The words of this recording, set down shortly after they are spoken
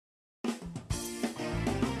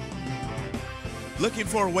Looking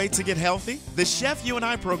for a way to get healthy? The Chef You and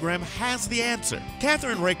I program has the answer.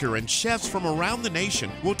 Kathryn Raaker and chefs from around the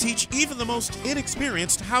nation will teach even the most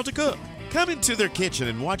inexperienced how to cook. Come into their kitchen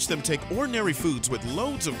and watch them take ordinary foods with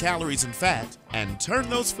loads of calories and fat and turn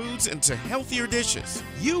those foods into healthier dishes.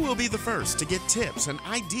 You will be the first to get tips and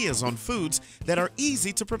ideas on foods that are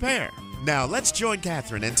easy to prepare. Now let's join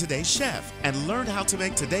Kathryn and today's chef and learn how to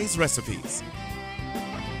make today's recipes.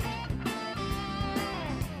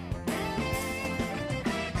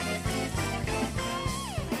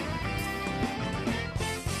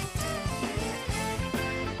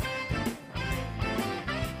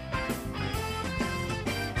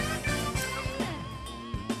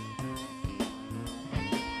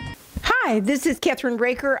 Hi, this is Kathryn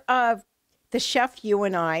Raaker of the Chef You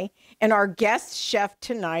and I, and our guest chef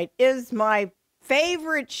tonight is my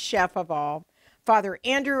favorite chef of all, Father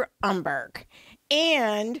Andrew Umberg.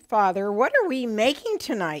 And Father, what are we making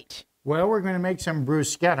tonight? Well, we're going to make some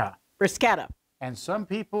bruschetta. Bruschetta. And some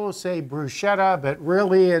people say bruschetta, but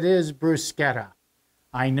really it is bruschetta.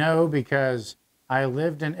 I know because I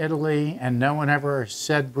lived in Italy and no one ever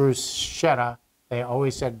said bruschetta. They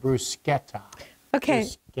always said bruschetta. Okay,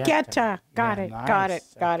 bruschetta. Got Yeah, it,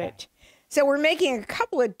 nice. got it. So we're making a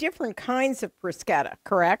couple of different kinds of bruschetta,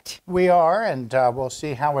 correct? We are, and we'll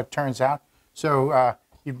see how it turns out. So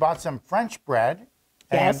you bought some French bread.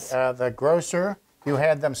 Yes. And the grocer, you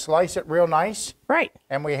had them slice it real nice. Right.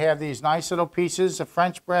 And we have these nice little pieces of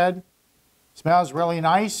French bread. Smells really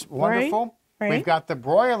nice, wonderful. Right. We've got the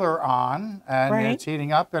broiler on, and it's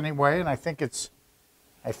heating up anyway, and I think it's...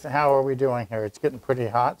 how are we doing here? It's getting pretty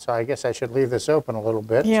hot, so I guess I should leave this open a little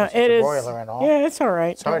bit. Yeah, since it it's a is. broiler and all. Yeah, it's all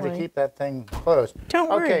right. It's hard to keep that thing closed. Don't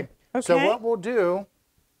worry. Okay, so what we'll do...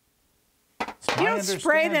 You don't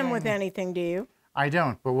spray them with anything, do you? I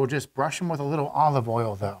don't, but we'll just brush them with a little olive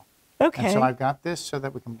oil, though. Okay. And so I've got this so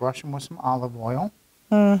that we can brush them with some olive oil.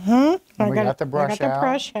 Mm-hmm. And we got the brush out.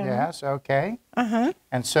 brush out. Yes, okay. Uh-huh.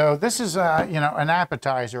 And so this is, an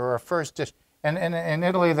appetizer or a first dish. And in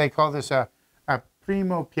Italy, they call this a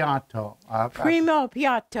primo piatto. Primo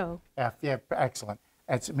piatto. Yeah, excellent.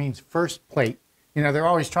 It means first plate. You know, they're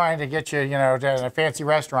always trying to get you, to a fancy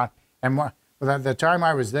restaurant. And the time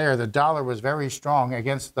I was there, the dollar was very strong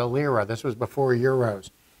against the lira. This was before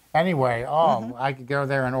euros. Anyway, I could go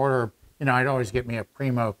there and order, I'd always get me a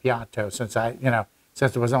primo piatto since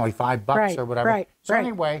since it was only $5 or whatever. Right.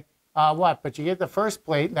 Anyway, But you get the first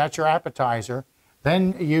plate, that's your appetizer.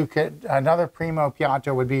 Then you could, another primo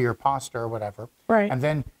piatto would be your pasta or whatever. Right. And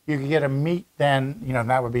then you could get a meat, then,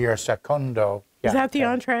 that would be your secondo. Is that the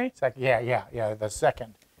entree? Yeah, the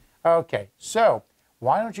second. Okay, so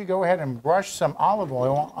why don't you go ahead and brush some olive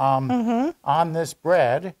oil on this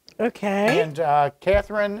bread. Okay. And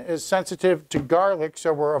Kathryn is sensitive to garlic,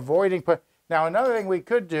 so we're avoiding Now, another thing we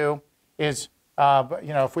could do is,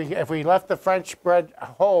 if we left the French bread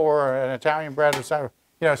whole or an Italian bread or something,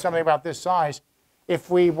 something about this size, if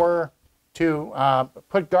we were to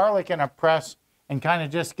put garlic in a press and kind of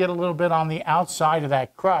just get a little bit on the outside of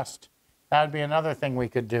that crust, that would be another thing we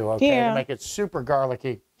could do, to make it super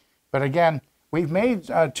garlicky. But again, we've made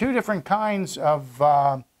two different kinds of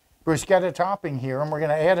bruschetta topping here, and we're going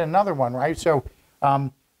to add another one, right? So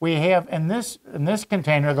we have in this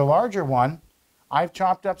container, the larger one, I've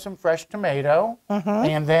chopped up some fresh tomato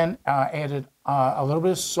and then added a little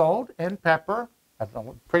bit of salt and pepper, a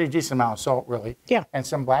pretty decent amount of salt, really, and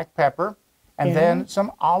some black pepper, and then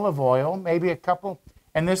some olive oil, maybe a couple,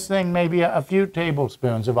 and this thing maybe a few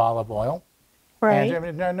tablespoons of olive oil. Right.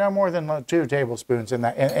 And, no more than 2 tablespoons in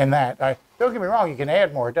that. Don't get me wrong, you can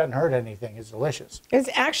add more. It doesn't hurt anything. It's delicious. It's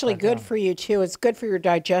actually good for you, too. It's good for your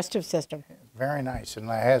digestive system. Very nice, and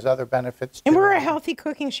it has other benefits, too. And we're a healthy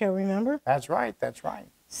cooking show, remember? That's right, that's right.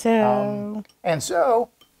 So...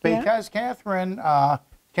 because Kathryn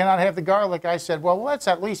cannot have the garlic, I said, well, let's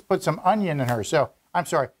at least put some onion in her. So, I'm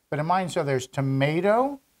sorry, but in mine, so there's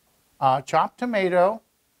tomato, chopped tomato.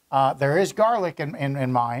 There is garlic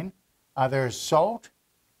in mine. There's salt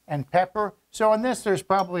and pepper. So in this, there's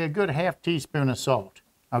probably a good ½ teaspoon of salt,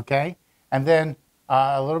 okay? And then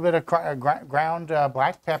a little bit of ground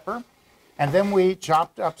black pepper. And then we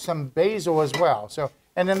chopped up some basil as well. So,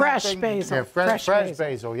 and then fresh basil. Yeah, fresh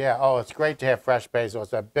basil, yeah. Oh, it's great to have fresh basil.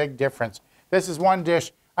 It's a big difference. This is one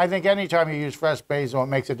dish, I think anytime you use fresh basil, it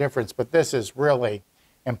makes a difference. But this is really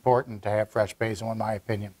important to have fresh basil, in my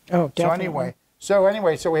opinion. Oh, definitely. So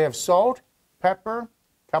anyway, so we have salt, pepper,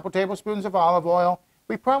 couple tablespoons of olive oil.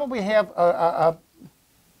 We probably have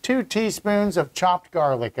 2 teaspoons of chopped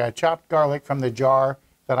garlic from the jar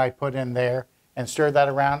that I put in there and stir that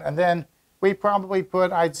around. And then we probably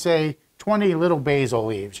put, I'd say, 20 little basil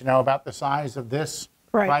leaves, about the size of this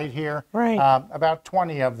right here. Right. About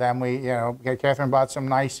 20 of them. Kathryn bought some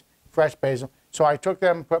nice fresh basil. So I took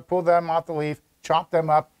them, pulled them off the leaf, chopped them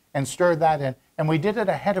up, and stirred that in. And we did it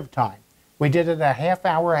ahead of time. We did it a half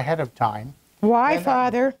hour ahead of time. Why,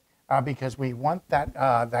 Father? Because we want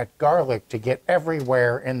that garlic to get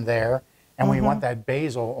everywhere in there, and we want that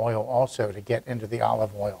basil oil also to get into the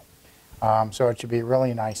olive oil. So it should be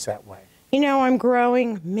really nice that way. You know, I'm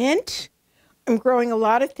growing mint. I'm growing a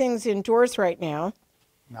lot of things indoors right now.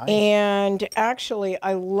 Nice. And actually,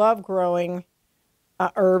 I love growing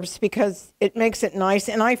herbs because it makes it nice.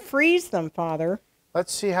 And I freeze them, Father.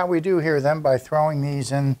 Let's see how we do here then by throwing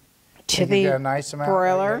these in To the a nice amount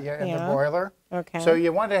broiler. in the broiler. Okay. So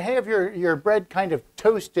you want to have your bread kind of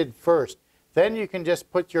toasted first. Then you can just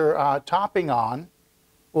put your topping on,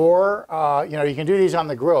 or you can do these on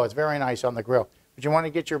the grill. It's very nice on the grill. But you want to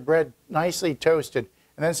get your bread nicely toasted.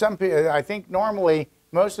 And then some people, I think normally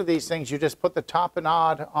most of these things you just put the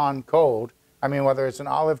tapenade on cold. I mean, whether it's an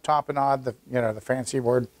olive tapenade, the fancy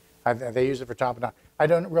word, they use it for tapenade. I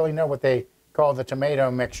don't really know what they call the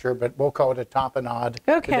tomato mixture, but we'll call it a tapenade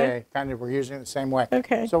today. Kind of, we're using it the same way.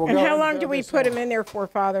 Okay. So and how long do we put them in there for,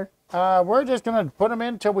 Father? We're just going to put them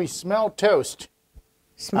in until we smell toast.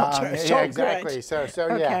 Smell toast. Yeah, Oh, exactly. good. So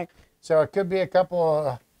Okay. yeah. So it could be a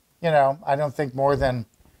couple, I don't think more than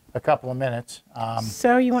a couple of minutes.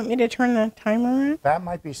 So you want me to turn the timer on? That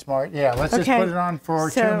might be smart. Yeah, let's just put it on for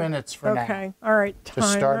 2 minutes for now. Okay. All right. Timer.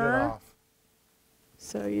 To start it off.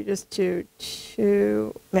 So you just do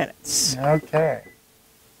 2 minutes. Okay.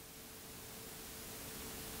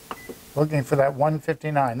 Looking for that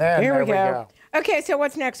 159. There we go. Okay, so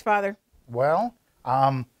what's next, Father? Well,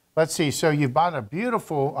 let's see. So you've bought a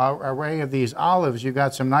beautiful array of these olives. You've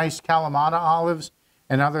got some nice Kalamata olives,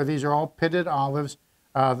 and these are all pitted olives.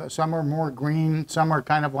 Some are more green. Some are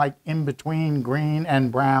kind of like in between green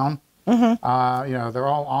and brown. They're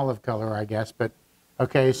all olive color, I guess. But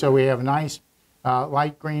okay, so we have nice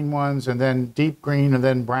light green ones, and then deep green, and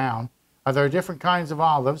then brown. There are different kinds of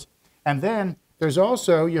olives. And then there's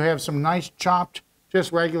also, you have some nice chopped,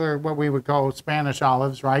 just regular, what we would call Spanish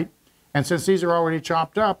olives, right? And since these are already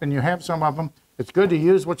chopped up and you have some of them, it's good to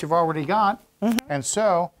use what you've already got. And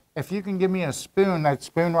so, if you can give me a spoon, that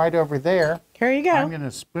spoon right over there. Here you go. I'm going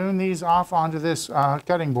to spoon these off onto this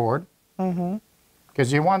cutting board.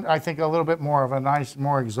 Because you want, I think, a little bit more of a nice,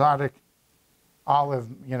 more exotic olive,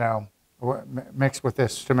 mixed with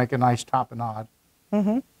this to make a nice tapenade.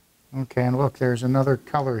 Okay, and look, there's another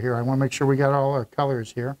color here. I want to make sure we got all our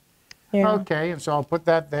colors here. Yeah. Okay, and so I'll put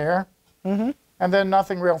that there. And then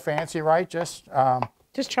nothing real fancy, right? Just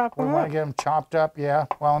chop them we up. want to get them chopped up, yeah.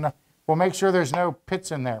 Well, no, we'll make sure there's no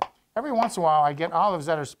pits in there. Every once in a while, I get olives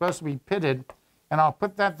that are supposed to be pitted, and I'll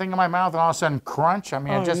put that thing in my mouth, and all of a sudden, crunch. I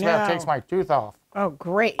mean, it just about takes my tooth off. Oh,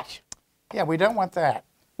 great. Yeah, we don't want that.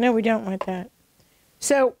 No, we don't want that.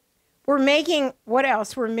 So we're making, what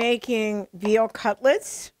else? We're making veal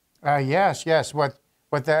cutlets. Yes. What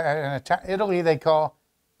in Italy they call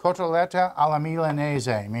cotoletta alla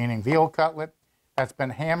milanese, meaning veal cutlet that's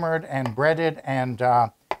been hammered and breaded and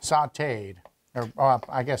sautéed, or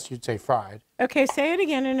I guess you'd say fried. Okay, say it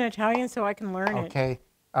again in Italian so I can learn it. Okay,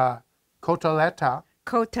 cotoletta.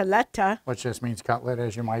 Cotoletta. Which just means cutlet,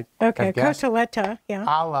 as you might Okay, have guessed. cotoletta, yeah.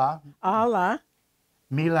 Alla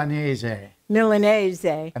Milanese.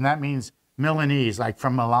 Milanese. And that means Milanese, like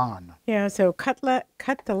from Milan. Yeah, so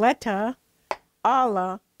cotoletta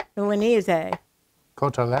alla Milanese.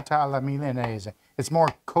 Cotoletta alla Milanese. It's more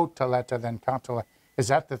cotoletta than cotoletta. Is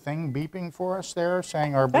that the thing beeping for us there,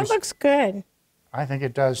 saying our That looks good. I think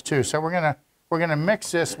it does too. So we're gonna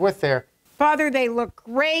mix this with there. Father, they look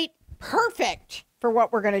great, perfect for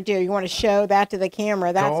what we're going to do. You want to show that to the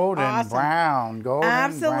camera? That's golden awesome. Brown, golden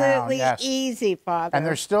Absolutely brown. Yes. easy, Father. And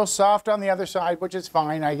they're still soft on the other side, which is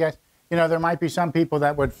fine, I guess. There might be some people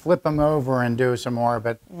that would flip them over and do some more,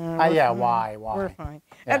 but why? We're fine.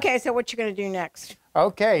 Yeah. Okay, so what you going to do next?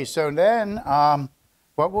 Okay, so then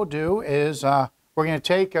what we'll do is we're going to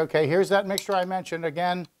take, here's that mixture I mentioned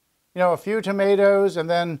again, a few tomatoes, and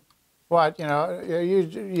then what,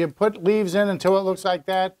 you put leaves in until it looks like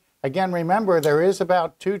that. Again, remember, there is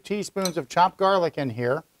about 2 teaspoons of chopped garlic in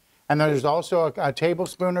here, and there's also a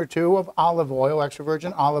tablespoon or 2 of olive oil, extra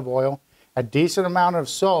virgin olive oil, a decent amount of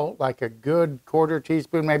salt, like a good 1/4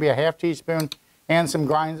 teaspoon, maybe a 1/2 teaspoon, and some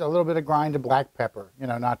a little bit of grinded black pepper,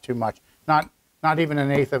 not too much, not even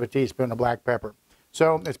 1/8 teaspoon of black pepper.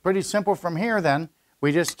 So it's pretty simple from here then.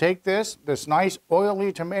 We just take this nice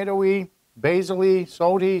oily, tomatoey, basil-y,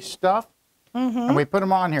 salty stuff, and we put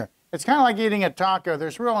them on here. It's kind of like eating a taco.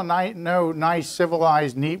 There's no nice,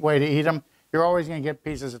 civilized, neat way to eat them. You're always going to get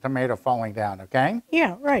pieces of tomato falling down, okay?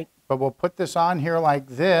 Yeah, right. But we'll put this on here like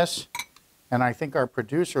this. And I think our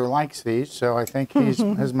producer likes these, so I think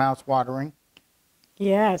his mouth's watering.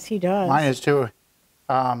 Yes, he does. Mine is too.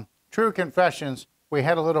 True confessions, we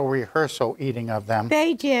had a little rehearsal eating of them.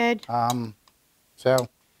 They did. So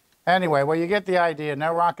anyway, well, you get the idea.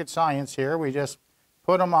 No rocket science here. We just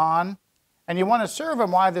put them on. And you want to serve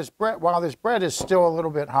them while this bread is still a little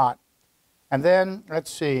bit hot. And then, let's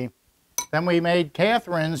see, then we made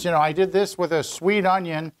Kathryn's. You know, I did this with a sweet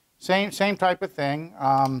onion, same type of thing.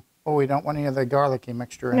 Oh, we don't want any of the garlicky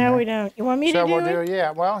mixture in there. No, we don't. You want me to do it? So we'll do,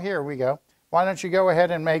 yeah, well, here we go. Why don't you go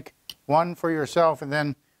ahead and make one for yourself, and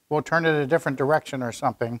then we'll turn it a different direction or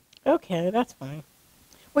something. Okay, that's fine.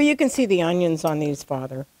 Well, you can see the onions on these,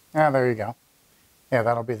 Father. Ah, there you go. Yeah,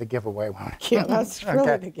 that'll be the giveaway one. Yeah, that's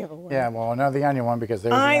really the giveaway. Yeah, well, no, the onion one because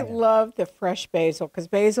there's the onion. love the fresh basil because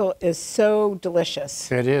basil is so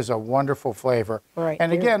delicious. It is a wonderful flavor. Right.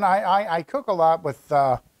 And again, I cook a lot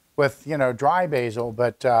with you know, dry basil,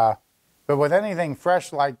 but with anything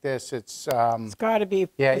fresh like this, it's got to be.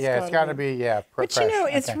 It's got to be But fresh. you know,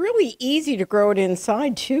 it's really easy to grow it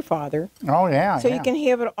inside too, Father. Oh yeah. So you can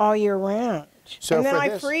have it all year round. So and then for I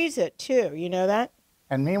this, freeze it too. You know that?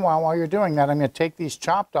 And meanwhile, while you're doing that, I'm going to take these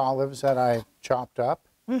chopped olives that I chopped up.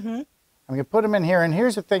 I'm going to put them in here. And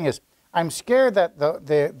here's the thing: is I'm scared that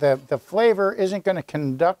the flavor isn't going to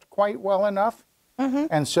conduct quite well enough.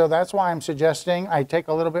 And so that's why I'm suggesting I take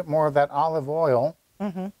a little bit more of that olive oil.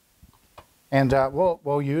 And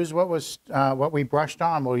we'll use what we brushed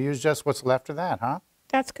on. We'll use just what's left of that, huh?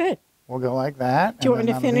 That's good. We'll go like that. Do you want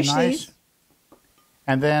me to finish these?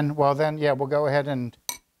 And then, well, then, yeah, we'll go ahead and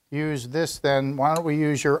use this. Then why don't we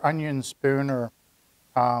use your onion spoon or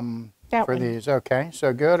for these? Okay,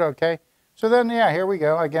 so good. Okay, so then, yeah, here we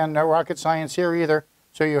go. Again, no rocket science here either.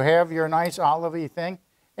 So you have your nice olivey thing,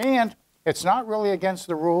 and it's not really against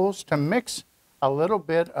the rules to mix a little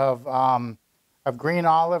bit of green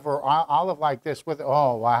olive or olive like this with.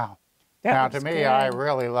 Oh wow! Now to me, I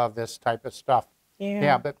really love this type of stuff. Yeah.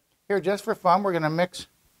 Yeah, but here, just for fun, we're gonna mix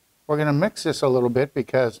this a little bit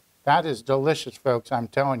because that is delicious, folks. I'm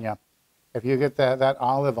telling you, if you get that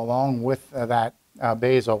olive along with that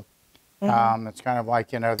basil, it's kind of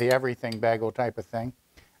like, you know, the everything bagel type of thing.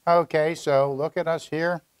 Okay, so look at us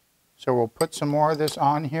here. So we'll put some more of this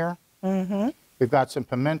on here. We've got some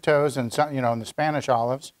pimentos and some, you know, and the Spanish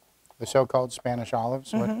olives, the so-called Spanish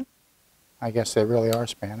olives. I guess they really are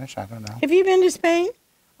Spanish. I don't know. Have you been to Spain?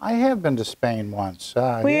 I have been to Spain once.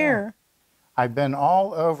 Where? Yeah. I've been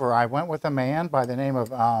all over. I went with a man by the name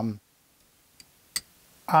of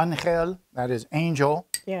Angel, that is Angel.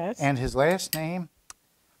 Yes. And his last name,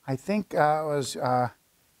 I think was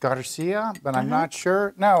Garcia, but I'm not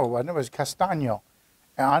sure. No, it was Castaño.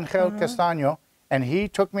 Angel Castaño. And he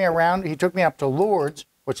took me around. He took me up to Lourdes,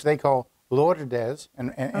 which they call Lourdes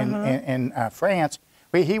in France.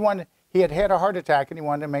 He had a heart attack, and he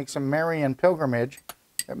wanted to make some Marian pilgrimages.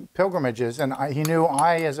 And he knew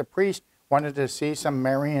I, as a priest, wanted to see some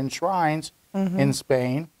Marian shrines in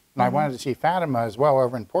Spain. And I wanted to see Fatima as well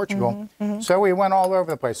over in Portugal. So we went all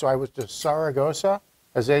over the place. So I was to Saragossa,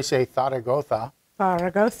 as they say, Zaragoza.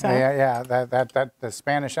 Zaragoza. Yeah, that the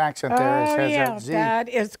Spanish accent there has that Z. That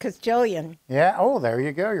is Castilian. Yeah, oh, there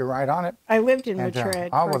you go. You're right on it. I lived in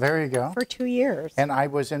Madrid. Well, there you go. For 2 years. And I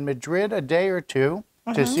was in Madrid a day or two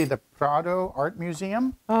to see the Prado Art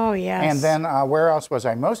Museum. Oh, yes. And then where else was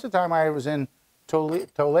I? Most of the time I was in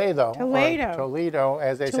Toledo. Toledo,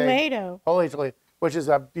 as they say. Holy Toledo, which is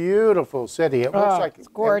a beautiful city. It looks like it's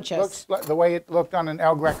gorgeous. It looks like the way it looked on an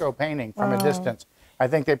El Greco painting from a distance. I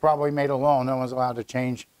think they probably made a law. No one's allowed to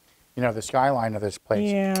change, you know, the skyline of this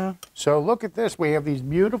place. Yeah. So look at this. We have these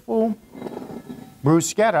beautiful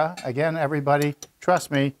bruschetta. Again, everybody, trust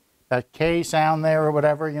me, that K sound there or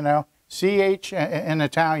whatever, you know, CH in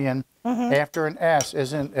Italian after an S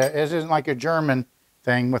isn't like a German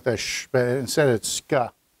thing with a sh, but instead it's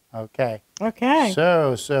ska. Okay. Okay.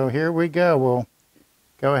 So here we go. We'll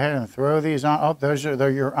go ahead and throw these on. Oh, they're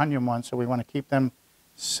your onion ones, so we want to keep them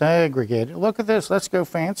segregated. Look at this. Let's go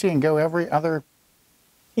fancy and go every other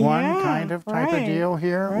one kind of type of deal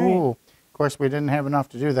here. Right. Ooh, of course we didn't have enough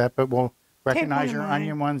to do that, but we'll recognize your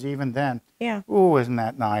onion ones even then. Yeah. Ooh, isn't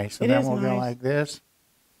that nice? And then we'll go like this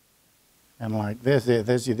and like this.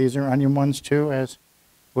 These are onion ones too, as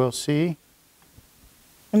we'll see.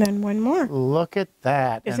 And then one more. Look at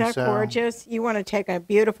that. Is that gorgeous? You want to take a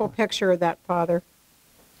beautiful picture of that, Father.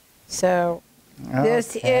 So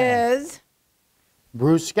this is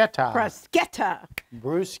bruschetta.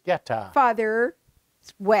 Bruschetta. Father's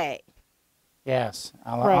way. Yes,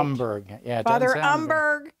 Umberg. Yeah, Father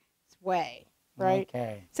Umberg's way. Right.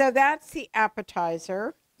 Okay. So that's the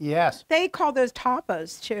appetizer. Yes. They call those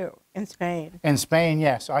tapas too in Spain. In Spain,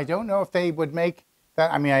 yes. I don't know if they would make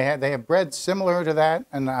that. I mean, they have bread similar to that,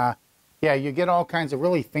 and yeah, you get all kinds of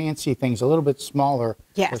really fancy things, a little bit smaller.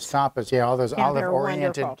 Yes. Those tapas, yeah, all those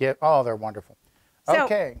olive-oriented. Oh, they're wonderful. So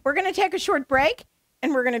Okay. we're going to take a short break,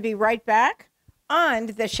 and we're going to be right back on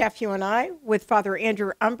The Chef You and I with Father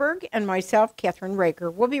Andrew Umberg and myself, Kathryn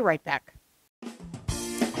Raaker. We'll be right back.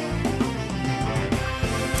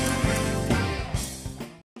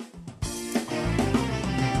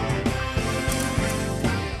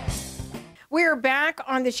 We're back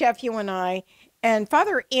on The Chef You and I, and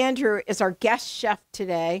Father Andrew is our guest chef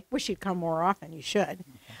today. Wish you'd come more often. You should.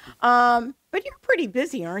 But you're pretty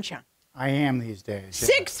busy, aren't you? I am these days.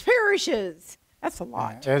 6 parishes. That's a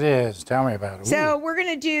lot. It is. Tell me about it. So we're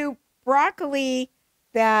going to do broccoli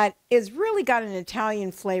that is really got an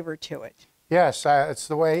Italian flavor to it. Yes, it's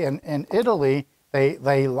the way in Italy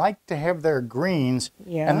they like to have their greens,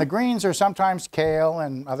 and the greens are sometimes kale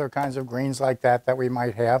and other kinds of greens like that we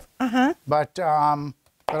might have. But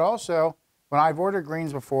also when I've ordered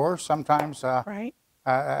greens before, sometimes right.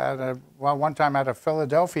 One time at a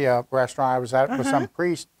Philadelphia restaurant I was at with some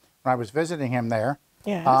priest when I was visiting him there.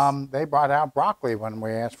 Yes. They brought out broccoli when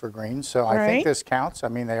we asked for greens, so I think this counts. I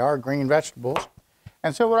mean, they are green vegetables.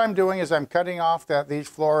 And so what I'm doing is I'm cutting off these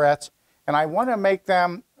florets, and I want to make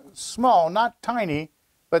them small, not tiny,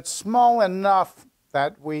 but small enough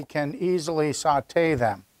that we can easily saute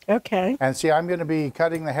them. Okay. And see, I'm going to be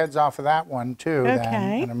cutting the heads off of that one too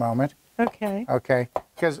then in a moment. Okay. Okay.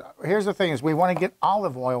 Because here's the thing is we want to get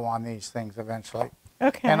olive oil on these things eventually.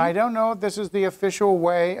 Okay. And I don't know if this is the official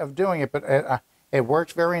way of doing it, but it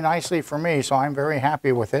works very nicely for me, so I'm very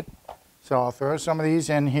happy with it. So I'll throw some of these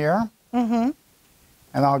in here.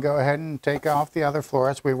 And I'll go ahead and take off the other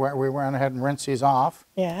florets. We went ahead and rinsed these off.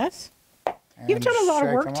 Yes. You've done a lot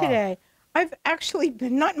of work today. I've actually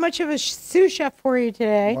been not much of a sous chef for you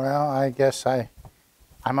today. Well, I guess I'm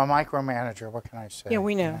a micromanager. What can I say? Yeah,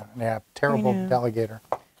 we know. Yeah, terrible delegator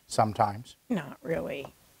sometimes. Not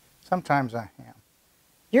really. Sometimes I am.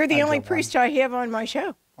 You're the only priest I have on my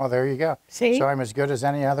show. Well, there you go. See? So I'm as good as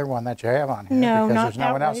any other one that you have on here. No, because not there's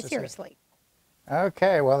no one that else way, to seriously. Say.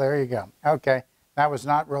 Okay, well, there you go. Okay. That was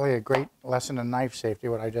not really a great lesson in knife safety,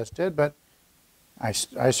 what I just did, but I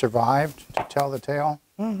survived to tell the tale.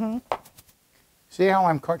 See how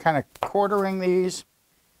I'm kind of quartering these?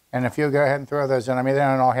 And if you go ahead and throw those in, I mean, they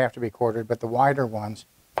don't all have to be quartered, but the wider ones.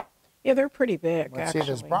 Yeah, they're pretty big, Let's actually.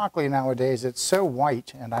 see, this broccoli nowadays, it's so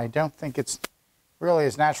white, and I don't think it's really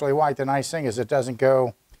as naturally white. The nice thing is it doesn't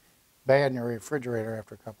go bad in your refrigerator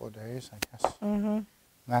after a couple of days, I guess.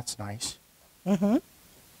 That's nice.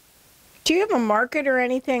 Do you have a market or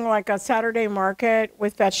anything like a Saturday market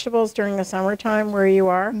with vegetables during the summertime where you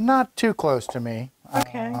are? Not too close to me.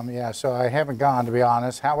 Okay. Yeah, so I haven't gone, to be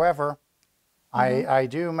honest. However, I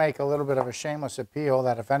do make a little bit of a shameless appeal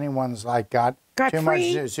that if anyone's like got too much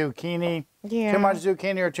zucchini, too much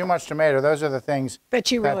zucchini or too much tomato, those are the things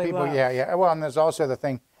that you really love. Yeah. Well, and there's also the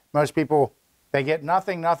thing, most people, they get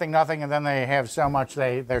nothing, and then they have so much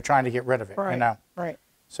they're trying to get rid of it, right, you know? Right.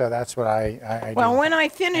 So that's what I do. Well,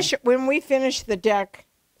 when we finish the deck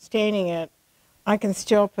staining it, I can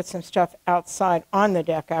still put some stuff outside on the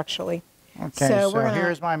deck, actually. Okay, so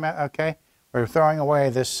here's my, okay, we're throwing away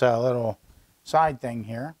this little side thing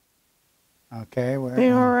here. Okay.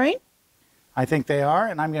 They all right? I think they are,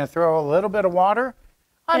 and I'm going to throw a little bit of water.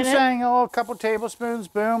 I'm saying a couple tablespoons,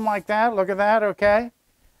 boom, like that. Look at that, okay?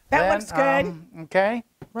 That looks good. Okay.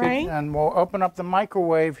 Right. Good. And we'll open up the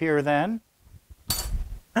microwave here then.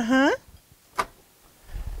 And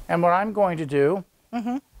what I'm going to do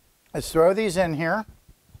is throw these in here.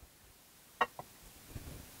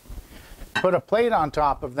 Put a plate on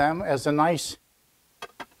top of them as a nice,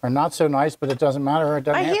 or not so nice, but it doesn't matter. It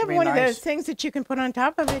doesn't have to be nice. I have one of those things that you can put on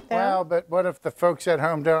top of it, though. Well, but what if the folks at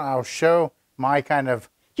home don't? I'll show my kind of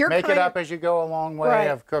make it up as you go along way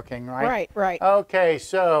of cooking, right? Right. Okay,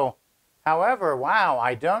 so, however, wow,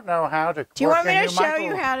 I don't know how to cook. Do you want me to show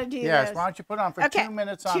you how to do this? Yes, why don't you put it on for 2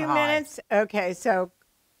 minutes on high? 2 minutes? Okay, so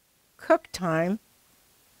cook time.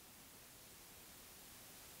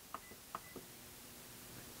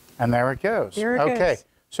 And there it goes. There it okay, goes.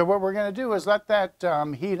 So what we're going to do is let that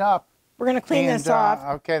heat up. We're going to clean this off.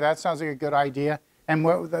 Okay, that sounds like a good idea. And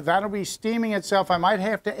that'll be steaming itself. I might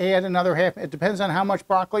have to add another half. It depends on how much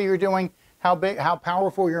broccoli you're doing, how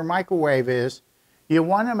powerful your microwave is. You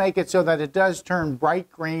want to make it so that it does turn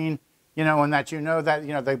bright green, you know, and that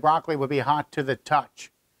the broccoli will be hot to the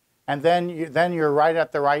touch. And then you're right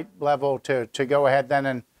at the right level to go ahead then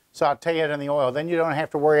and saute it in the oil. Then you don't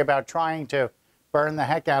have to worry about trying to burn the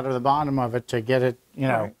heck out of the bottom of it to get it, you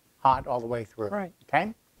know, hot all the way through. Right.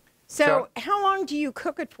 Okay? So how long do you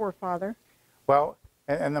cook it for, Father? Well,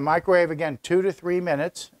 in the microwave, again, 2 to 3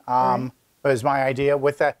 minutes Right. was my idea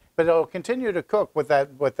with that. But it'll continue to cook with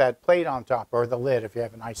that plate on top, or the lid if you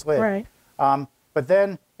have a nice lid. Right. But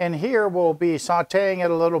then in here we'll be sauteing it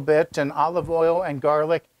a little bit in olive oil and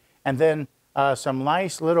garlic, and then some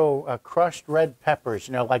nice little crushed red peppers,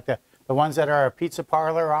 you know, like the ones that are a pizza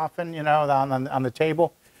parlor often, you know, on the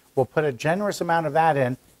table. We'll put a generous amount of that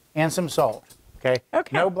in, and some salt, okay?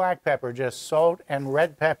 Okay. No black pepper, just salt and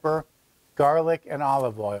red pepper, garlic, and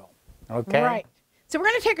olive oil, okay? Right. So we're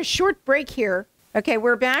going to take a short break here. Okay,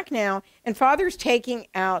 we're back now, and Father's taking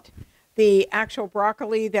out the actual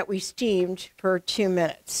broccoli that we steamed for 2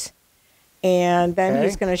 minutes. And then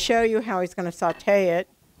he's going to show you how he's going to saute it.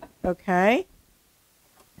 Okay.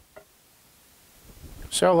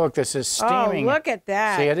 So look, this is steaming. Oh, look at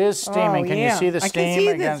that. See, it is steaming. Oh, Can yeah. you see the steam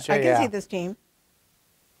against you? I can see the steam.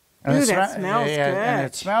 And Ooh, it that smells good. And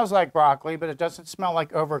it smells like broccoli, but it doesn't smell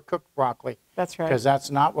like overcooked broccoli. That's right. Because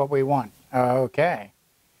that's not what we want. Okay.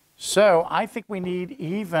 So I think we need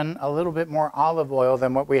even a little bit more olive oil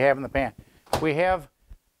than what we have in the pan. We have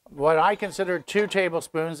what I consider 2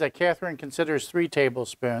 tablespoons that Kathryn considers 3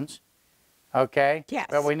 tablespoons. Okay? Yes.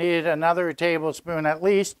 But we need another tablespoon at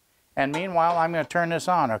least. And meanwhile, I'm going to turn this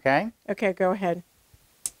on, okay? Okay, go ahead.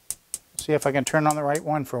 See if I can turn on the right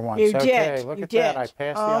one for once. You okay, did. Look You at did. that. I passed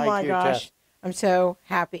the Oh IQ my gosh. test. I'm so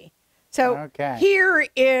happy. So Okay. here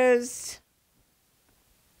is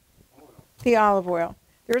the olive oil.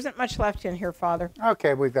 There isn't much left in here, Father.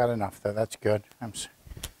 Okay, we've got enough though. That's good.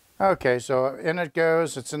 Okay, so in it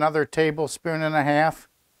goes. It's another tablespoon and a half.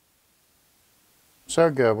 So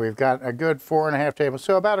good. We've got a good 4.5 tablespoons.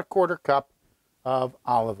 So about a 1/4 cup of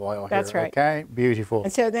olive oil here. That's right. Okay, beautiful.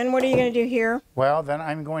 And so then what are you going to do here? Well, then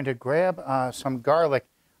I'm going to grab some garlic.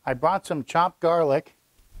 I brought some chopped garlic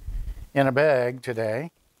in a bag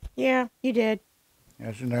today, Yeah, you did.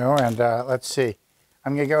 as you know. And let's see.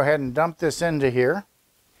 I'm going to go ahead and dump this into here.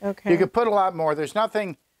 Okay. You could put a lot more. There's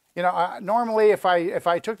nothing, you know, normally if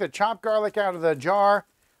I took the chopped garlic out of the jar,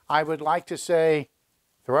 I would like to say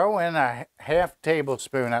throw in a half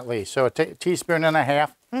tablespoon at least. So a teaspoon and a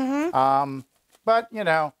half. Mm-hmm. But, you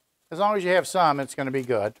know, as long as you have some, it's going to be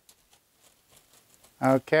good.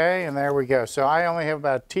 Okay, and there we go. So I only have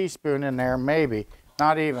about a teaspoon in there, maybe.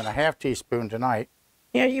 Not even a half teaspoon tonight.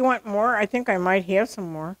 Yeah, you want more? I think I might have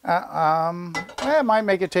some more. It might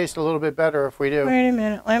make it taste a little bit better if we do. Wait a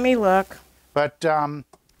minute. Let me look. But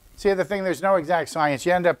see, the thing, there's no exact science.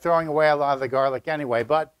 You end up throwing away a lot of the garlic anyway,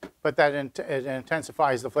 but that it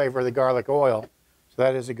intensifies the flavor of the garlic oil. So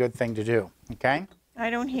that is a good thing to do, okay? I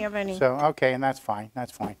don't have any. So, okay, and that's fine.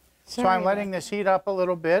 That's fine. So Sorry I'm letting this heat up a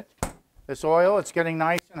little bit. This oil, it's getting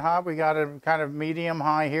nice and hot. We got it kind of medium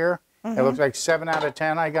high here. Mm-hmm. It looks like 7 out of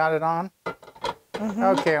 10 I got it on. Mm-hmm.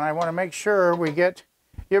 Okay, and I want to make sure we get,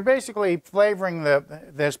 you're basically flavoring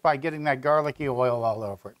this by getting that garlicky oil all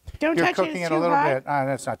over it. Don't You're touch it, cooking it's it a too little hot. bit.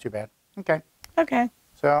 That's not too bad. Okay. Okay.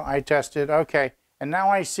 So I tested. Okay. And now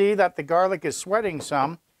I see that the garlic is sweating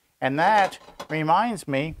some. And that reminds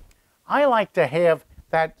me, I like to have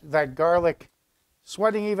that garlic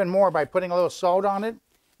sweating even more by putting a little salt on it.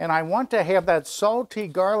 And I want to have that salty,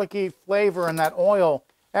 garlicky flavor in that oil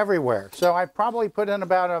everywhere. So I probably put in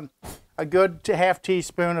about a good half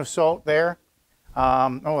teaspoon of salt there.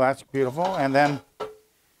 Oh, that's beautiful. And then,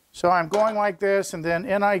 so I'm going like this, and then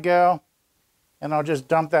in I go. And I'll just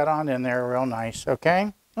dump that on in there real nice,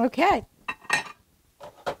 okay? Okay.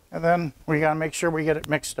 And then we got to make sure we get it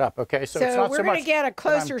mixed up, okay? So it's not we're so going much to get a that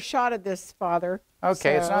closer shot of this, Father.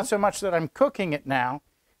 Okay, it's So- not so much that I'm cooking it now.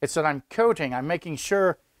 It's that I'm coating. I'm making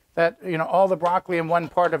sure that, you know, all the broccoli in one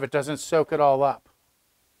part of it doesn't soak it all up.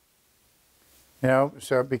 You know,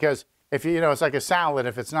 so because if you know, it's like a salad.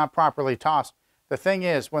 If it's not properly tossed, the thing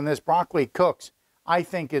is, when this broccoli cooks, I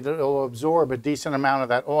think it'll absorb a decent amount of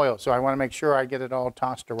that oil. So I want to make sure I get it all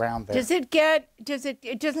tossed around there. It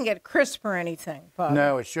doesn't get crisp or anything, Father?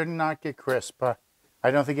 No, it should not get crisp.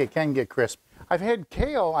 I don't think it can get crisp. I've had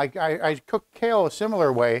kale. I cook kale a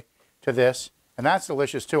similar way to this, and that's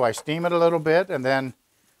delicious too. I steam it a little bit, and then,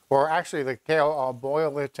 or actually the kale, I'll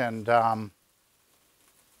boil it and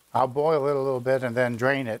I'll boil it a little bit and then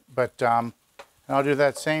drain it. But I'll do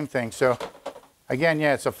that same thing. So again,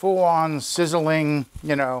 yeah, it's a full-on sizzling,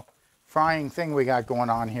 you know, frying thing we got going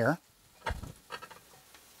on here.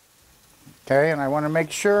 Okay, and I want to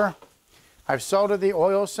make sure I've salted the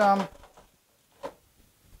oil some.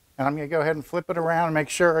 And I'm going to go ahead and flip it around and make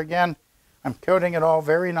sure, again, I'm coating it all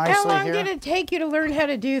very nicely How long here. did it take you to learn how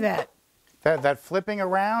to do that? That flipping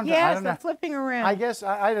around? I Yes, don't the know. flipping around. I guess,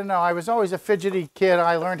 I don't know. I was always a fidgety kid.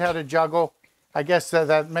 I learned how to juggle. I guess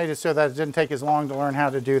that made it so that it didn't take as long to learn how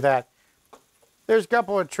to do that. There's a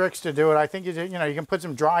couple of tricks to do it. I think you can put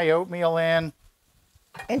some dry oatmeal in.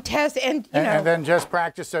 And test, and and then just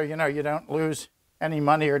practice so you don't lose any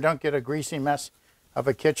money or don't get a greasy mess of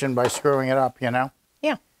a kitchen by screwing it up,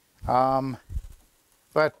 Yeah.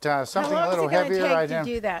 But something a little heavier. How long is it going to take to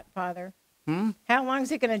do that, Father? How long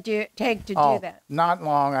is it going to take to do that? Not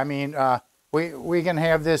long. I mean, we can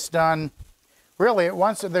have this done. Really,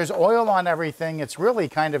 once there's oil on everything, it's really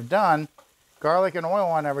kind of done. Garlic and oil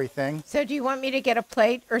on everything. So do you want me to get a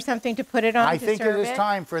plate or something to put it on? I think it is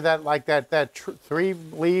time for that, like that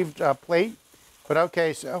 3-leaved plate. But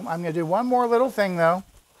okay, so I'm going to do one more little thing though.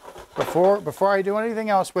 Before I do anything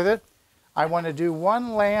else with it, I want to do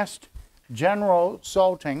one last general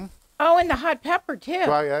salting. Oh, and the hot pepper too.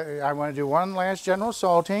 So I want to do one last general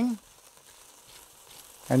salting.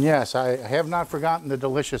 And yes, I have not forgotten the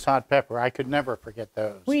delicious hot pepper. I could never forget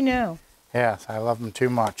those. We know. Yes, I love them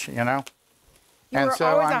too much, You were always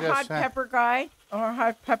a hot pepper guy or a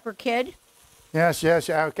hot pepper kid? Yes.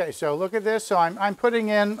 Okay, so look at this. So I'm putting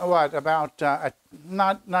in, what, about,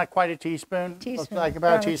 not quite a teaspoon. Looks like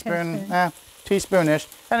about a teaspoon, teaspoonish.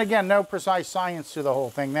 And again, no precise science to the whole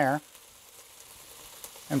thing there.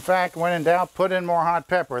 In fact, when in doubt, put in more hot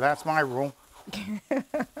pepper. That's my rule.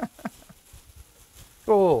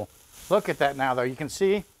 Oh, look at that now, though. You can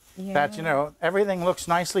see that, everything looks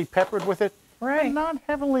nicely peppered with it. Right. Not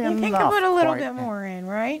heavily enough. You think I put a little bit more in,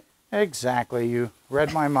 right? Exactly. You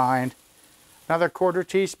read my mind. Another 1/4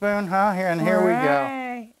 teaspoon, huh? Here we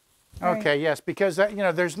go. Okay, yes, because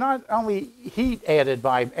there's not only heat added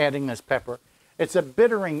by adding this pepper, it's a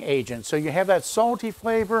bittering agent. So you have that salty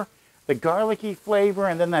flavor, the garlicky flavor,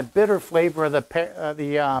 and then that bitter flavor of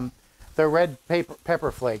the red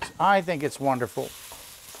pepper flakes. I think it's wonderful.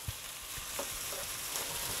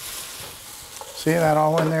 See that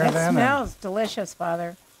all in there then? It smells delicious,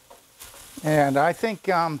 Father. And I think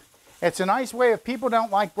it's a nice way if people don't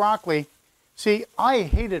like broccoli. See, I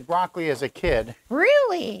hated broccoli as a kid.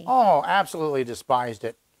 Really? Oh, absolutely despised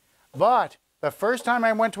it. But the first time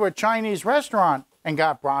I went to a Chinese restaurant and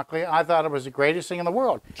got broccoli, I thought it was the greatest thing in the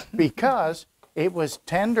world because it was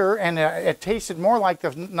tender and it tasted more like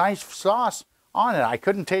the nice sauce on it. I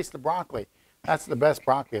couldn't taste the broccoli. That's the best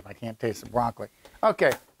broccoli if I can't taste the broccoli.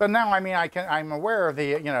 Okay, but now I'm aware of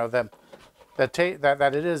that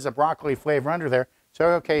it is a broccoli flavor under there. So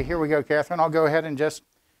okay, here we go, Kathryn. I'll go ahead and just.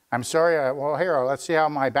 I'm sorry. Well, here, let's see how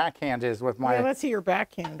my backhand is with my. Yeah, let's see your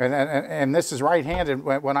backhand. And this is right-handed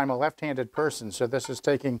when I'm a left-handed person. So this is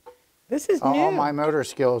taking. This is all new. my motor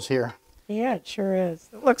skills here. Yeah, it sure is.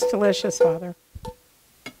 It looks delicious, Father.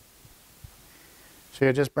 So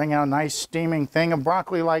you just bring out a nice steaming thing of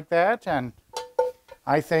broccoli like that, and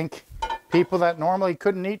I think people that normally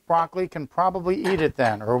couldn't eat broccoli can probably eat it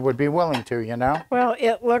then, or would be willing to, Well,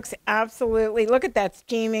 it looks absolutely. Look at that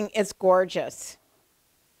steaming. It's gorgeous.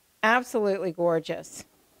 Absolutely gorgeous.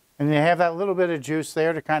 And you have that little bit of juice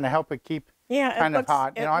there to kind of help it keep kind of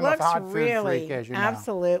hot. I'm a hot food freak, as you know.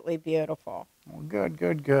 Absolutely beautiful. Well,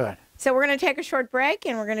 good. So we're going to take a short break,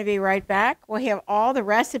 and we're going to be right back. We'll have all the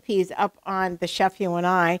recipes up on the Chef You and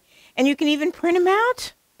I, and you can even print them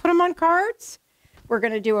out, put them on cards. We're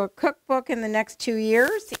going to do a cookbook in the next 2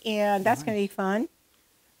 years, and that's going to be fun,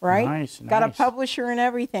 right? Nice. Got a publisher and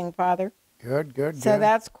everything, Father. Good. So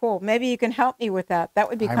that's cool. Maybe you can help me with that. That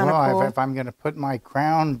would be kind of cool. If I'm going to put my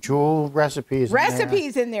crown jewel recipes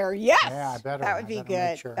in there. Yes. Yeah, I better. That would be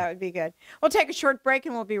good. Sure. That would be good. We'll take a short break,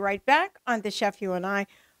 and we'll be right back on the Chef You and I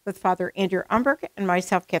with Father Andrew Umberg and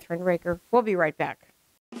myself, Kathryn Raaker. We'll be right back.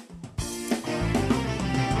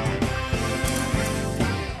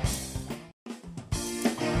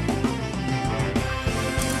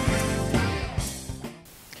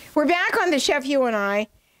 We're back on the Chef You and I.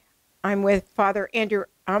 I'm with Father Andrew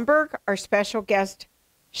Umberg, our special guest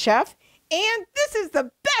chef. And this is the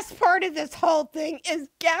best part of this whole thing, is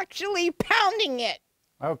actually pounding it.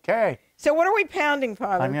 Okay. So what are we pounding,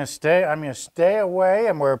 Father? I'm gonna stay away,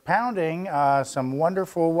 and we're pounding some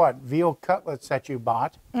wonderful veal cutlets that you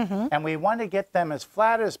bought, and we want to get them as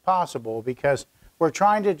flat as possible because we're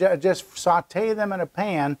trying to just saute them in a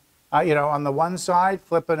pan, on the one side,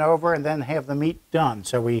 flip it over, and then have the meat done.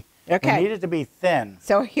 So we need it to be thin.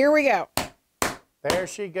 So here we go. There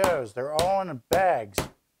she goes. They're all in bags.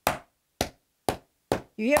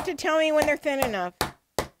 You have to tell me when they're thin enough.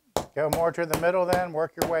 Go more to the middle then.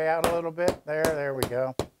 Work your way out a little bit. There we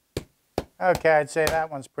go. Okay, I'd say that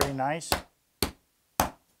one's pretty nice.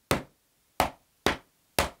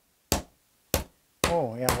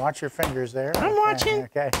 Oh, yeah, watch your fingers there. I'm watching.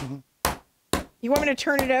 Okay. You want me to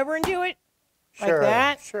turn it over and do it? Sure, like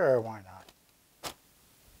that? Sure, why not?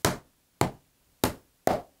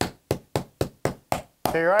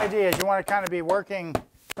 So your idea is you want to kind of be working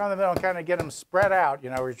from the middle and kind of get them spread out. You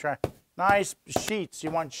know, we're trying nice sheets. You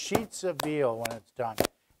want sheets of veal when it's done.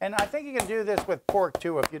 And I think you can do this with pork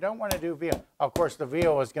too. If you don't want to do veal, of course the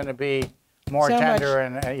veal is going to be more tender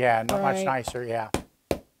and yeah, not much nicer. Yeah.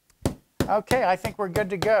 Okay, I think we're good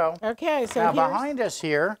to go. Okay, so now behind us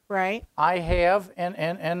here, right, I have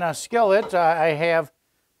in a skillet. I have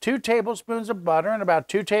 2 tablespoons of butter and about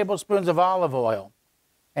 2 tablespoons of olive oil.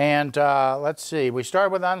 And let's see, we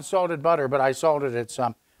started with unsalted butter, but I salted it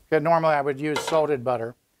some. Because normally I would use salted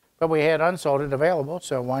butter, but we had unsalted available,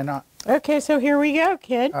 so why not? Okay, so here we go,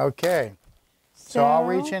 kid. Okay. So I'll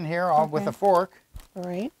reach in here with a fork. All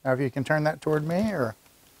right. Now if you can turn that toward me, or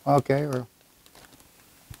okay, or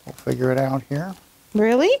we'll figure it out here.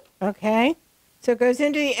 Really? Okay. So it goes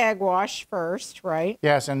into the egg wash first, right?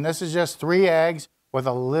 Yes, and this is just 3 eggs with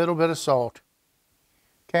a little bit of salt.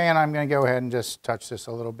 Okay, and I'm going to go ahead and just touch this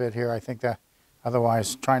a little bit here. I think that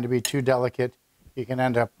otherwise, trying to be too delicate, you can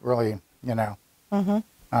end up really, you know,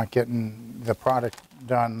 not getting the product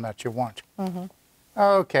done that you want.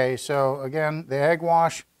 Okay, so again, the egg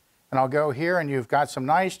wash, and I'll go here, and you've got some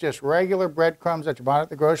nice, just regular breadcrumbs that you bought at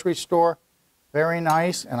the grocery store. Very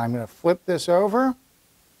nice, and I'm going to flip this over,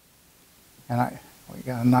 and we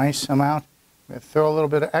got a nice amount. I'm going to throw a little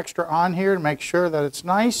bit of extra on here to make sure that it's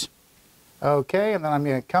nice. Okay, and then I'm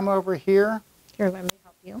going to come over here. Here, let me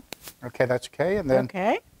help you. Okay, that's okay, and then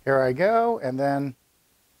here I go, and then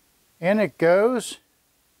in it goes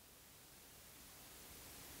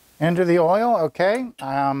into the oil. Okay,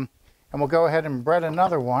 and we'll go ahead and bread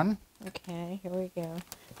another one. Okay, here we go.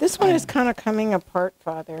 This one is kind of coming apart,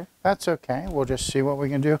 Father. That's okay. We'll just see what we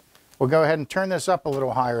can do. We'll go ahead and turn this up a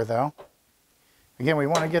little higher, though. Again, we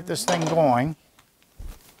want to get this thing going.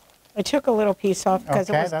 I took a little piece off because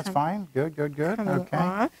it was that's fine. Good, good, good. Okay.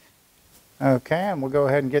 Off. Okay, and we'll go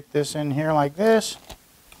ahead and get this in here like this.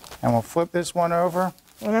 And we'll flip this one over.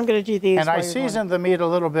 And I'm going to do these. And I seasoned the meat a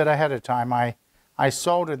little bit ahead of time. I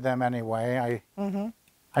salted them anyway.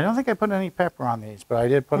 I don't think I put any pepper on these, but I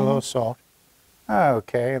did put a little salt.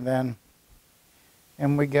 Okay, and then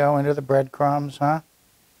in we go into the breadcrumbs, huh?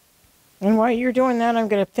 And while you're doing that, I'm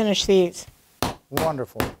going to finish these.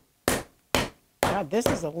 Wonderful. God, this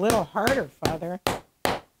is a little harder, Father.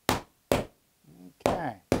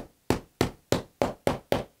 Okay.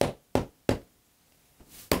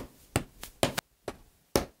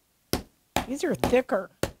 These are thicker,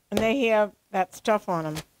 and they have that stuff on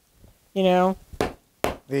them, you know?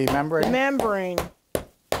 The membrane? The membrane.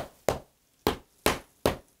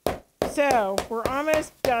 So, we're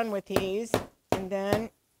almost done with these, and then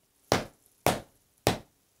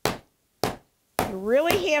you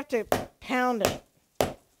really have to pound it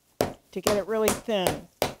to get it really thin.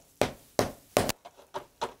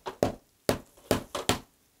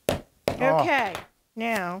 Okay,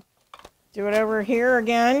 now do it over here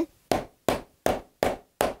again.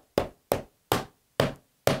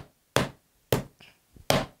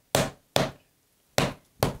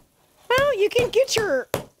 Well, you can get your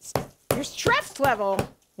stress level,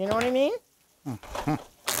 you know what I mean?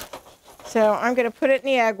 So I'm going to put it in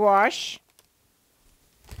the egg wash.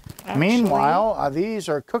 Meanwhile, these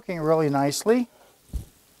are cooking really nicely.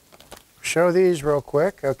 Show these real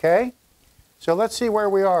quick, okay? So let's see where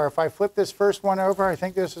we are. If I flip this first one over, I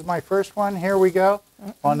think this is my first one. Here we go.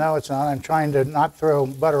 Well, no, it's not. I'm trying to not throw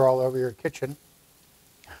butter all over your kitchen.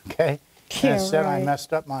 Okay? Yeah, instead, I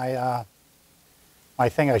messed up my, my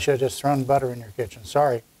thing. I should have just thrown butter in your kitchen.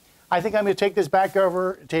 Sorry. I think I'm going to take this back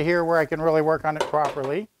over to here where I can really work on it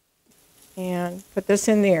properly. And put this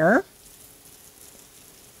in there.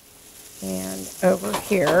 And over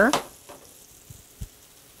here.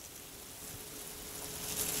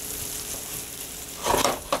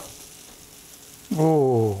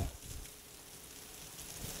 Ooh.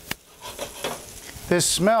 This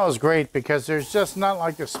smells great because there's just not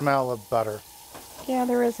like the smell of butter. Yeah,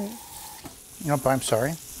 there isn't. Nope, I'm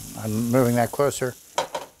sorry. I'm moving that closer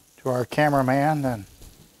to our cameraman than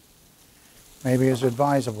maybe is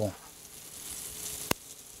advisable.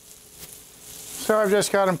 So I've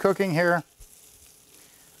just got them cooking here.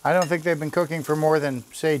 I don't think they've been cooking for more than,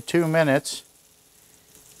 say, 2 minutes.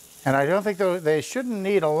 And I don't think they shouldn't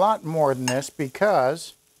need a lot more than this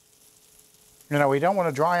because, you know, we don't want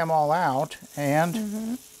to dry them all out.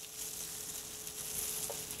 And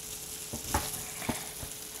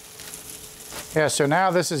yeah, so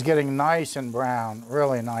now this is getting nice and brown,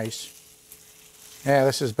 really nice. Yeah,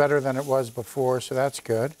 this is better than it was before, so that's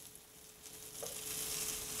good.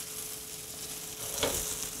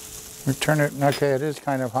 We turn it, okay, it is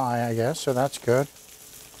kind of high, I guess, so that's good.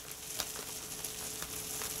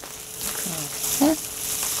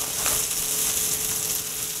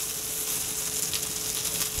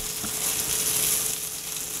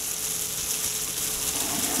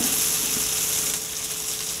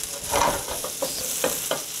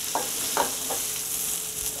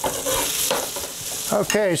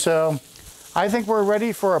 Okay, so I think we're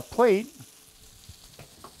ready for a plate.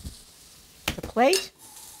 The plate?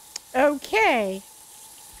 Okay.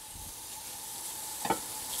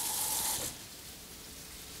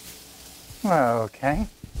 Okay.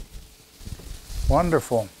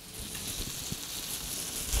 Wonderful.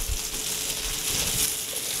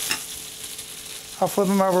 I'll flip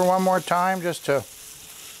them over one more time just to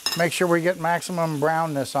make sure we get maximum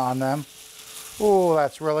brownness on them. Ooh,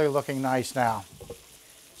 that's really looking nice now.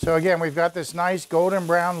 So again, we've got this nice golden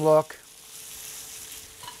brown look.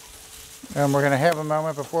 And we're going to have a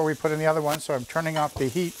moment before we put in the other one, so I'm turning off the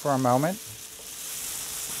heat for a moment.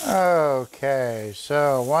 Okay,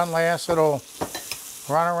 so one last little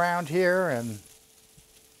run around here, and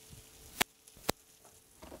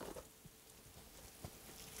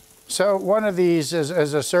so one of these is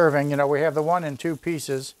a serving. You know, we have the 1 and 2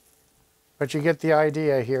 pieces, but you get the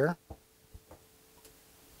idea here.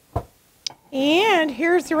 And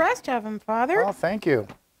here's the rest of them, Father. Oh, thank you.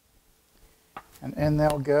 And in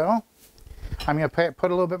they'll go. I'm going to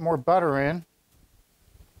put a little bit more butter in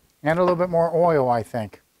and a little bit more oil, I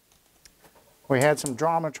think. We had some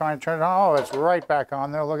drama trying to turn it on. Oh, it's right back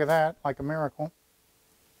on there. Look at that, like a miracle.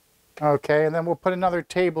 Okay, and then we'll put another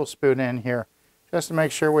tablespoon in here just to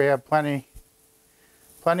make sure we have plenty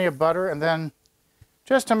of butter. And then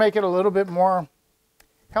just to make it a little bit more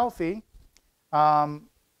healthy,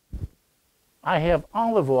 I have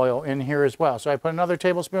olive oil in here as well. So I put another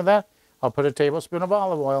tablespoon of that. I'll put a tablespoon of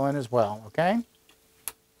olive oil in as well, okay?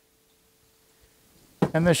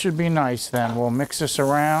 And this should be nice then. We'll mix this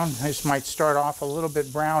around. This might start off a little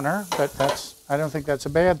bit browner, but I don't think that's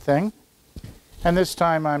a bad thing. And this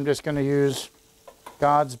time I'm just going to use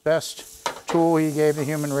God's best tool he gave the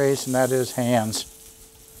human race, and that is hands.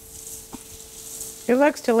 It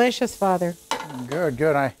looks delicious, Father. Good,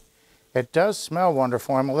 good. It does smell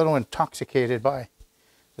wonderful. I'm a little intoxicated by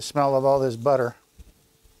the smell of all this butter.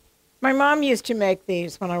 My mom used to make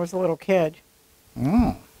these when I was a little kid.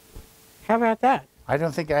 Mm. How about that? I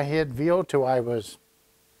don't think I had veal till I was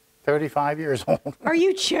 35 years old. Are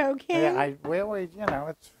you joking? Yeah, well, you know,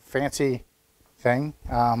 it's a fancy thing.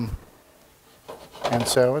 And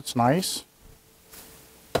so it's nice.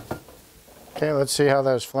 Okay, let's see how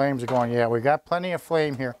those flames are going. Yeah, we got plenty of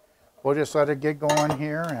flame here. We'll just let it get going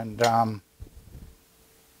here, and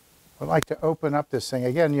we'd like to open up this thing.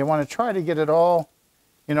 Again, you want to try to get it all,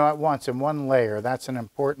 you know, at once in one layer. That's an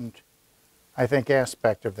important, I think,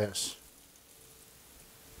 aspect of this.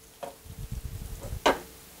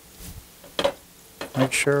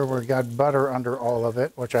 Make sure we've got butter under all of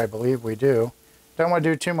it, which I believe we do. Don't want to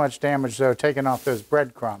do too much damage, though, taking off those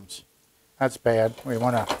breadcrumbs. That's bad. We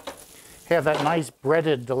want to have that nice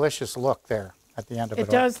breaded, delicious look there at the end of it all.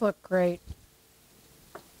 It does look great.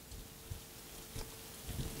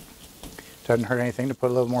 Doesn't hurt anything to put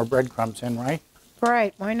a little more breadcrumbs in, right?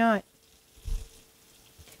 Right, why not?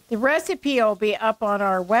 The recipe will be up on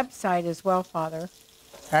our website as well, Father.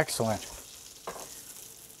 Excellent.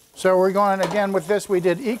 So we're going, again, with this, we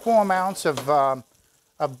did equal amounts of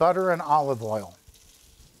butter and olive oil.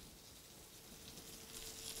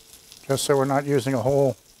 Just so we're not using a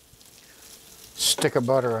whole stick of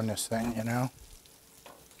butter on this thing, you know.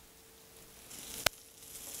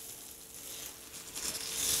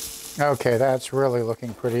 Okay, that's really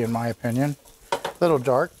looking pretty in my opinion. A little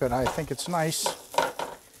dark, but I think it's nice.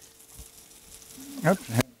 Oops,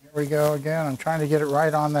 here we go again. I'm trying to get it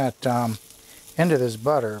right on that into this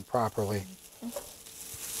butter properly.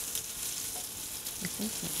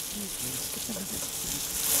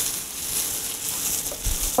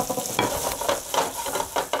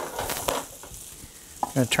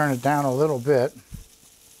 I'm going to turn it down a little bit.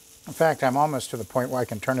 In fact, I'm almost to the point where I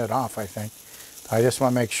can turn it off, I think. I just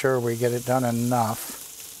want to make sure we get it done enough.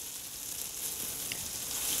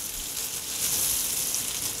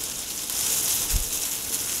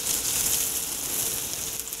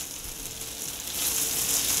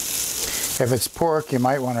 If it's pork, you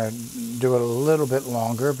might want to do it a little bit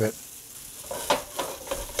longer, but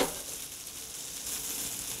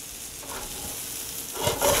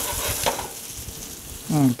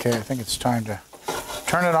okay, I think it's time to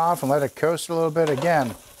turn it off and let it coast a little bit.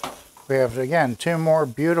 Again, we have, again, 2 more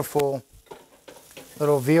beautiful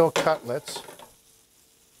little veal cutlets.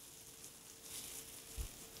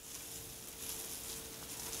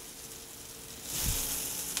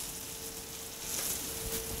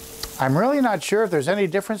 I'm really not sure if there's any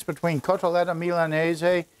difference between cotoletta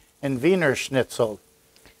milanese and Wiener Schnitzel.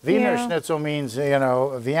 Wiener Schnitzel means, you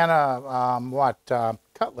know, Vienna,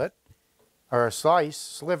 cutlet, or a slice,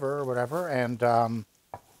 sliver, or whatever, and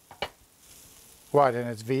and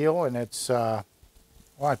it's veal, and it's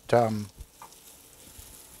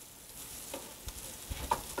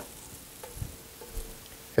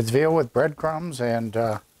It's veal with breadcrumbs, and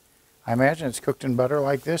I imagine it's cooked in butter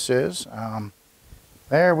like this is.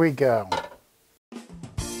 There we go.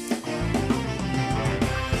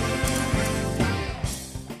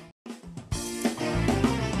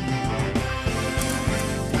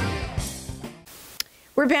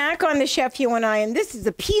 We're back on the Chef You and I, and this is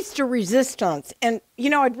a piece de resistance. And, you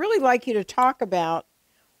know, I'd really like you to talk about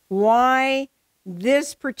why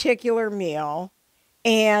this particular meal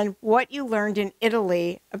and what you learned in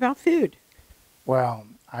Italy about food. Well,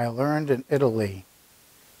 I learned in Italy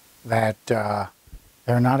that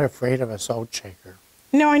they're not afraid of a salt shaker.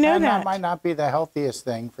 No, I know and that. That might not be the healthiest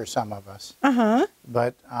thing for some of us. Uh-huh.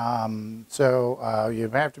 But so you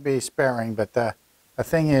have to be sparing. But the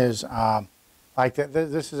thing is,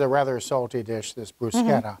 this is a rather salty dish, this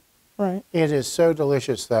bruschetta. Mm-hmm. Right. It is so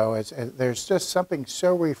delicious, though. There's just something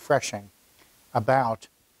so refreshing about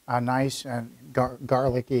a nice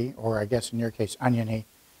garlicky, or I guess in your case, oniony,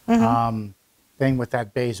 thing with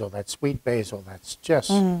that basil, that sweet basil. That's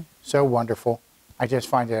just so wonderful. I just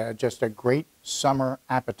find it just a great summer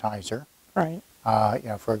appetizer. Right. You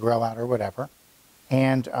know, for a grill out or whatever.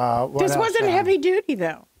 And this wasn't heavy duty,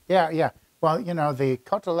 though. Yeah, yeah. Well, you know, the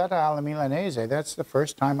cotoletta alla milanese, that's the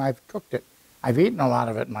first time I've cooked it. I've eaten a lot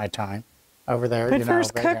of it in my time over there. But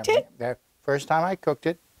first cooked it? The first time I cooked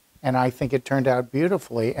it, and I think it turned out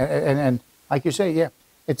beautifully. And like you say, yeah,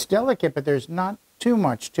 it's delicate, but there's not too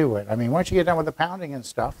much to it. I mean, once you get done with the pounding and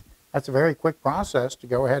stuff, that's a very quick process to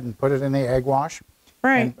go ahead and put it in the egg wash.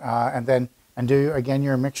 Right. And then do, again,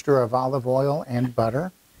 your mixture of olive oil and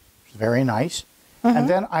butter, which is very nice. And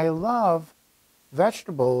then I love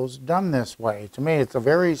vegetables done this way. To me, it's a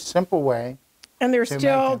very simple way. And they're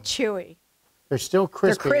still chewy. They're still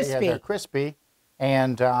crispy. They're crispy. Yeah, they're crispy.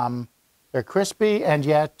 And they're crispy, and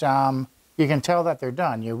yet you can tell that they're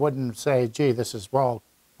done. You wouldn't say, gee, this is raw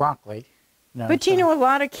broccoli. No, but you know, a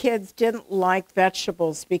lot of kids didn't like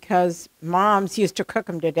vegetables because moms used to cook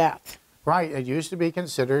them to death. Right. It used to be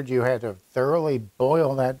considered you had to thoroughly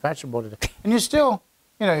boil that vegetable to death. And you still,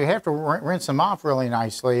 you know, you have to rinse them off really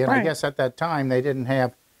nicely. And I guess at that time they didn't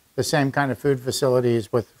have the same kind of food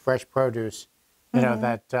facilities with fresh produce, you know,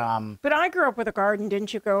 that... But I grew up with a garden.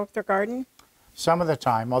 Didn't you grow up with a garden? Some of the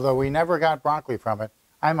time, although we never got broccoli from it.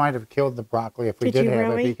 I might have killed the broccoli if we did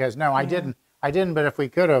have it, because no, I didn't. I didn't, but if we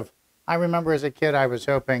could have, I remember as a kid I was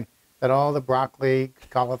hoping that all the broccoli,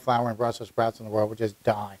 cauliflower, and Brussels sprouts in the world would just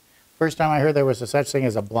die. First time I heard there was a such thing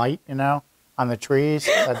as a blight, you know, on the trees,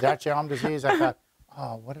 a Dutch elm disease, I thought,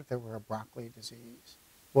 oh, what if there were a broccoli disease?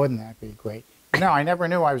 Wouldn't that be great? No, I never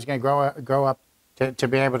knew I was going to grow up to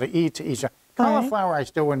be able to eat. Cauliflower, I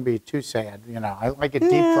still wouldn't be too sad. You know, I like it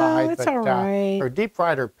deep fried, it's all right. Or deep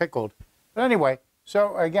fried or pickled. But anyway,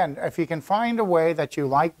 so again, if you can find a way that you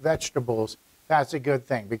like vegetables, that's a good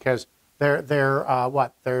thing, because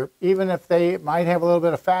they're even if they might have a little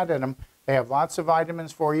bit of fat in them, they have lots of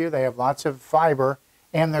vitamins for you. They have lots of fiber,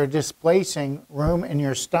 and they're displacing room in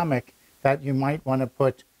your stomach that you might want to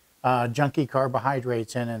put junky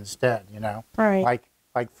carbohydrates in instead. You know, right?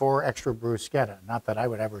 Like 4 extra bruschetta. Not that I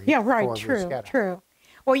would ever eat 4 bruschetta. True.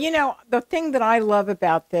 Well, you know, the thing that I love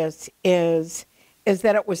about this is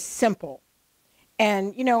that it was simple.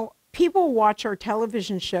 And, you know, people watch our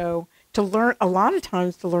television show to learn, a lot of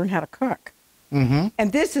times to learn how to cook.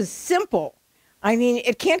 And this is simple. I mean,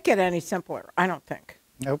 it can't get any simpler, I don't think.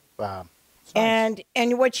 Nope. And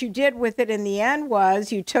what you did with it in the end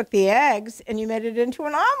was you took the eggs and you made it into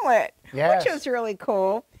an omelet, which was really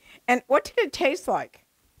cool. And what did it taste like?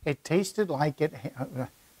 It tasted like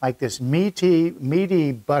like this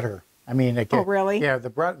meaty butter. I mean, oh, really? Yeah, the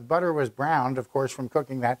butter was browned, of course, from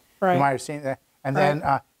cooking that. Right. You might have seen that. And then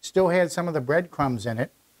still had some of the breadcrumbs in it.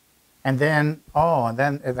 And then,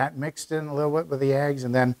 that mixed in a little bit with the eggs.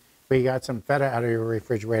 And then we got some feta out of your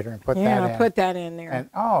refrigerator and put that in. Yeah, put that in there. And,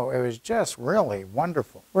 it was just really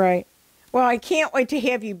wonderful. Right. Well, I can't wait to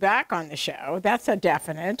have you back on the show. That's a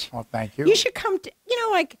definite. Well, thank you. You should come,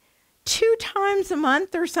 like 2 times a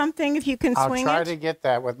month or something if you can swing it. I'll try to get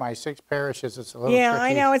that with my 6 parishes. It's a little tricky. Yeah,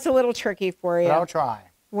 I know it's a little tricky for you. But I'll try.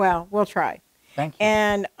 Well, we'll try. Thank you.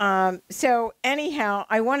 And so anyhow,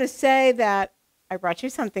 I want to say that I brought you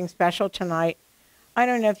something special tonight. I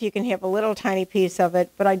don't know if you can have a little tiny piece of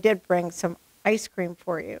it, but I did bring some ice cream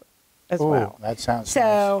for you as well. That sounds nice.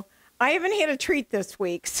 So I haven't had a treat this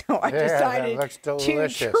week, so I decided to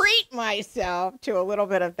treat myself to a little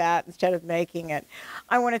bit of that instead of making it.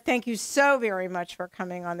 I want to thank you so very much for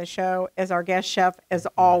coming on the show as our guest chef, as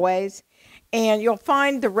always. And you'll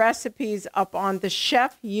find the recipes up on the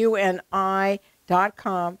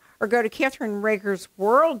chefuni.com or go to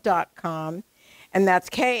KathrynRaakersWorld.com. And that's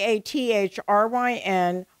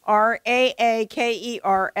KathrynRaakersWorld.com. RAAKERS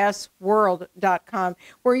world.com,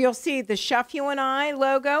 where you'll see the Chef You and I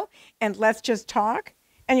logo and Let's Just Talk,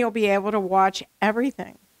 and you'll be able to watch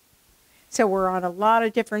everything. So we're on a lot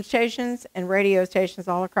of different stations and radio stations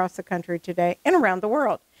all across the country today and around the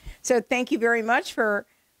world. So thank you very much for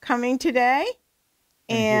coming today.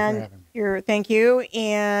 Thank you.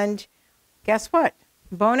 And guess what?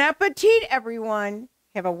 Bon appetit, everyone.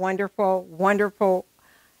 Have a wonderful, wonderful,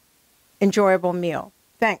 enjoyable meal.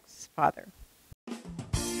 Thanks, Father.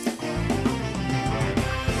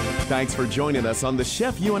 Thanks for joining us on the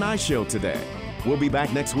Chef You and I show today. We'll be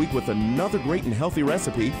back next week with another great and healthy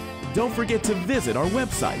recipe. Don't forget to visit our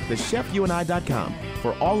website, thechefyouandi.com,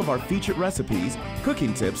 for all of our featured recipes,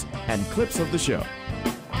 cooking tips, and clips of the show.